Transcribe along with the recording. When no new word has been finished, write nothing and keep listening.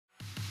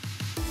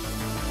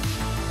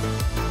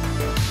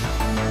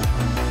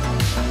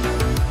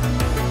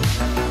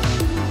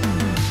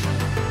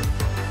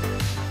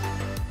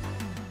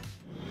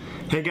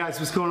Hey guys,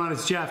 what's going on?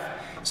 It's Jeff.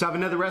 So I have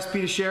another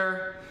recipe to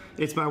share.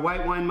 It's my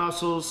white wine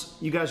mussels.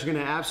 You guys are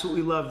gonna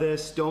absolutely love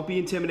this. Don't be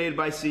intimidated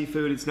by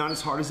seafood. It's not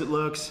as hard as it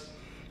looks.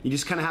 You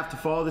just kind of have to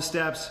follow the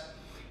steps.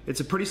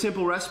 It's a pretty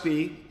simple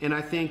recipe, and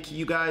I think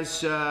you guys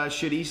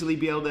should easily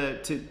be able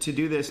to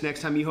do this next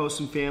time you host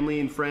some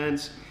family and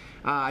friends.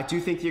 I do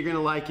think you're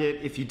gonna like it.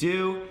 If you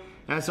do,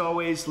 as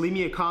always, leave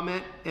me a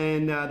comment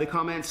in the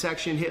comment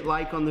section, hit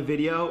like on the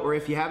video, or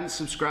if you haven't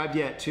subscribed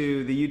yet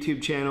to the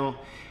YouTube channel,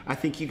 I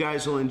think you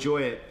guys will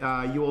enjoy it.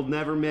 You will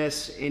never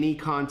miss any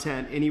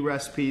content, any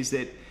recipes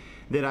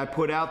that I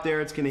put out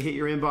there. It's gonna hit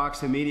your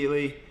inbox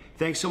immediately.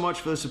 Thanks so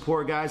much for the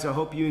support, guys. I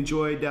hope you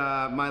enjoyed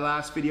my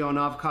last video on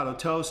avocado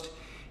toast.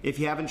 If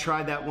you haven't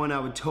tried that one, I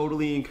would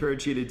totally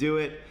encourage you to do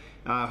it.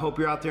 Hope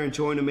you're out there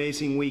enjoying an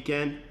amazing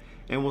weekend,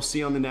 and we'll see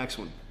you on the next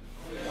one.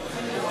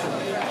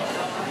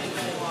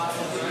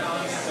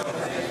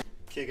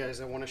 Okay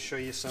guys, I want to show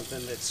you something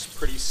that's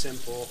pretty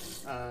simple.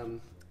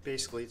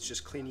 Basically, it's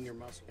just cleaning your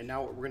mussels. And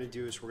now what we're going to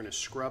do is we're going to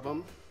scrub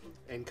them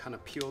and kind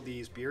of peel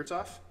these beards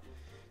off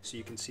so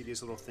you can see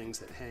these little things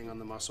that hang on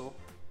the mussel.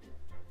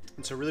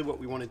 And so really what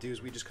we want to do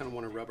is we just kind of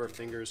want to rub our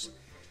fingers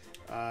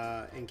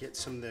and get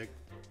some of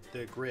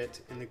the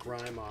grit and the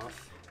grime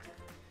off.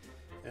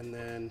 And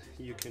then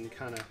you can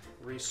kind of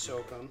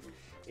re-soak them.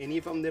 Any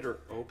of them that are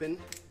open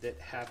that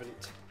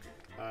haven't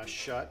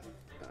shut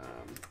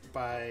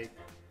by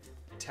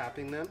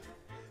tapping them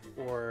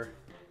or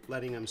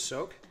letting them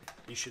soak,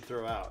 you should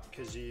throw out,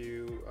 because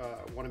you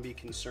want to be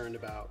concerned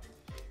about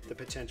the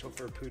potential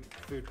for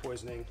food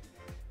poisoning.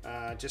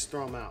 Just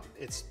throw them out.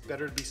 It's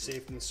better to be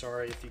safe than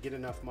sorry. If you get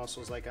enough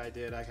mussels like I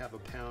did, I have a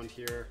pound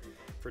here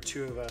for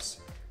 2 of us,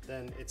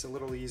 then it's a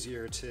little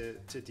easier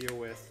to deal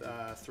with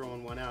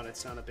throwing one out.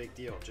 It's not a big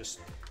deal. Just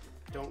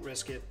don't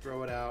risk it,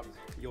 throw it out.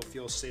 You'll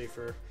feel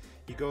safer.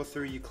 You go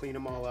through, you clean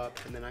them all up,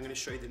 and then I'm going to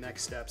show you the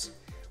next steps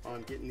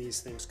on getting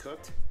these things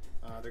cooked.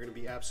 They're going to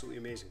be absolutely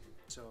amazing.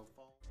 So.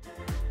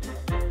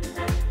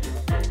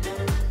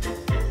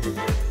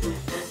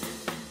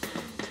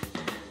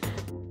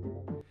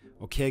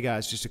 Okay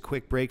guys, just a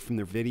quick break from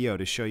the video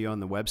to show you on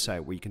the website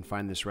where you can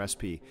find this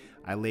recipe.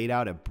 I laid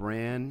out a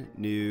brand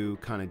new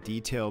kind of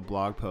detailed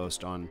blog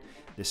post on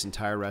this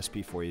entire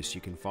recipe for you so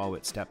you can follow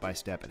it step by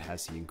step. It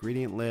has the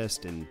ingredient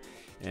list and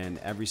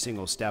every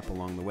single step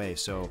along the way.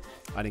 So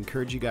I'd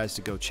encourage you guys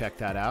to go check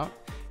that out,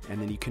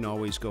 and then you can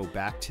always go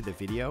back to the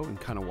video and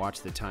kind of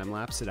watch the time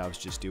lapse that I was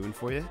just doing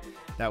for you.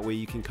 That way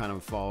you can kind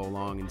of follow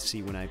along and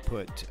see when I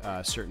put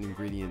certain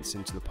ingredients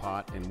into the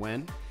pot and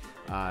when.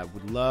 I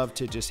would love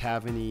to just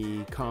have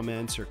any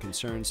comments or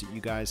concerns that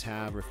you guys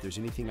have, or if there's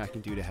anything I can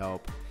do to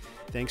help.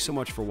 Thanks so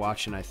much for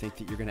watching. I think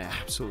that you're gonna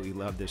absolutely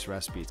love this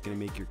recipe. It's gonna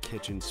make your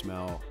kitchen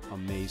smell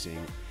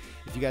amazing.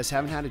 If you guys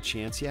haven't had a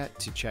chance yet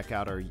to check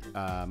out our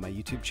my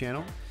YouTube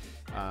channel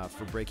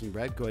for Breaking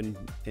Bread, go ahead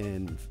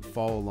and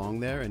follow along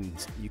there,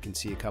 and you can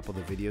see a couple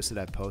of the videos that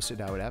I've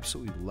posted. I would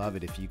absolutely love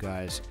it if you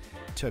guys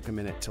took a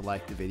minute to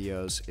like the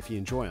videos, if you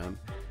enjoy them,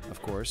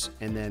 of course,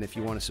 and then if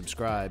you want to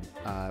subscribe,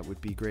 it would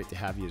be great to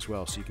have you as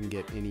well, so you can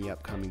get any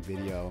upcoming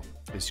video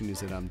as soon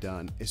as I'm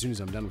done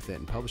with it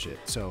and publish it.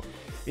 So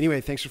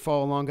anyway, thanks for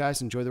following along,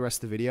 guys. Enjoy the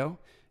rest of the video,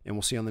 and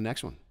we'll see you on the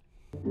next one.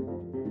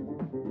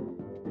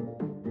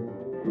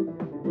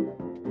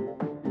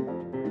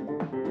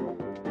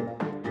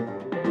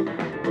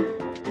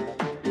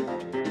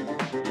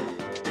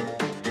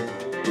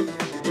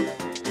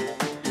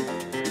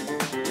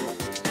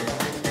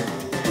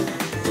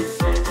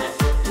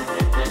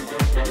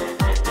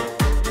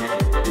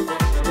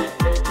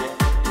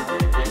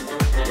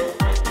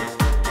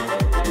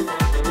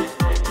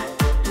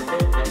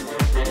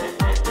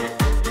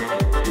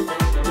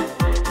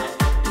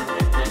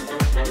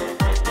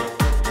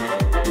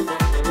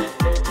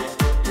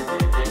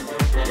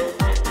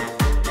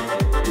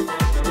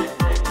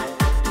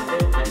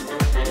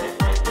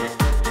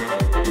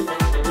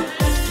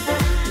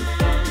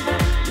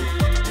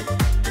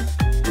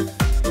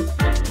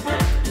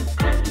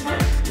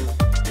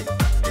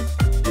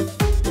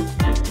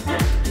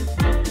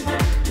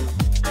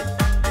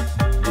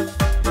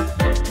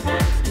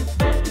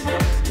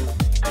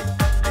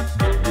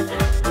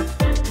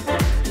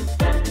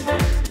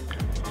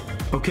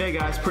 Okay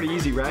guys, pretty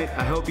easy, right?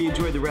 I hope you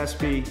enjoyed the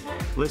recipe.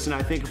 Listen,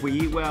 I think if we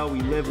eat well,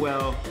 we live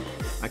well.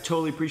 I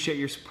totally appreciate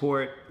your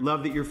support.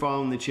 Love that you're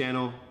following the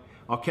channel.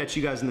 I'll catch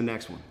you guys in the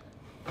next one.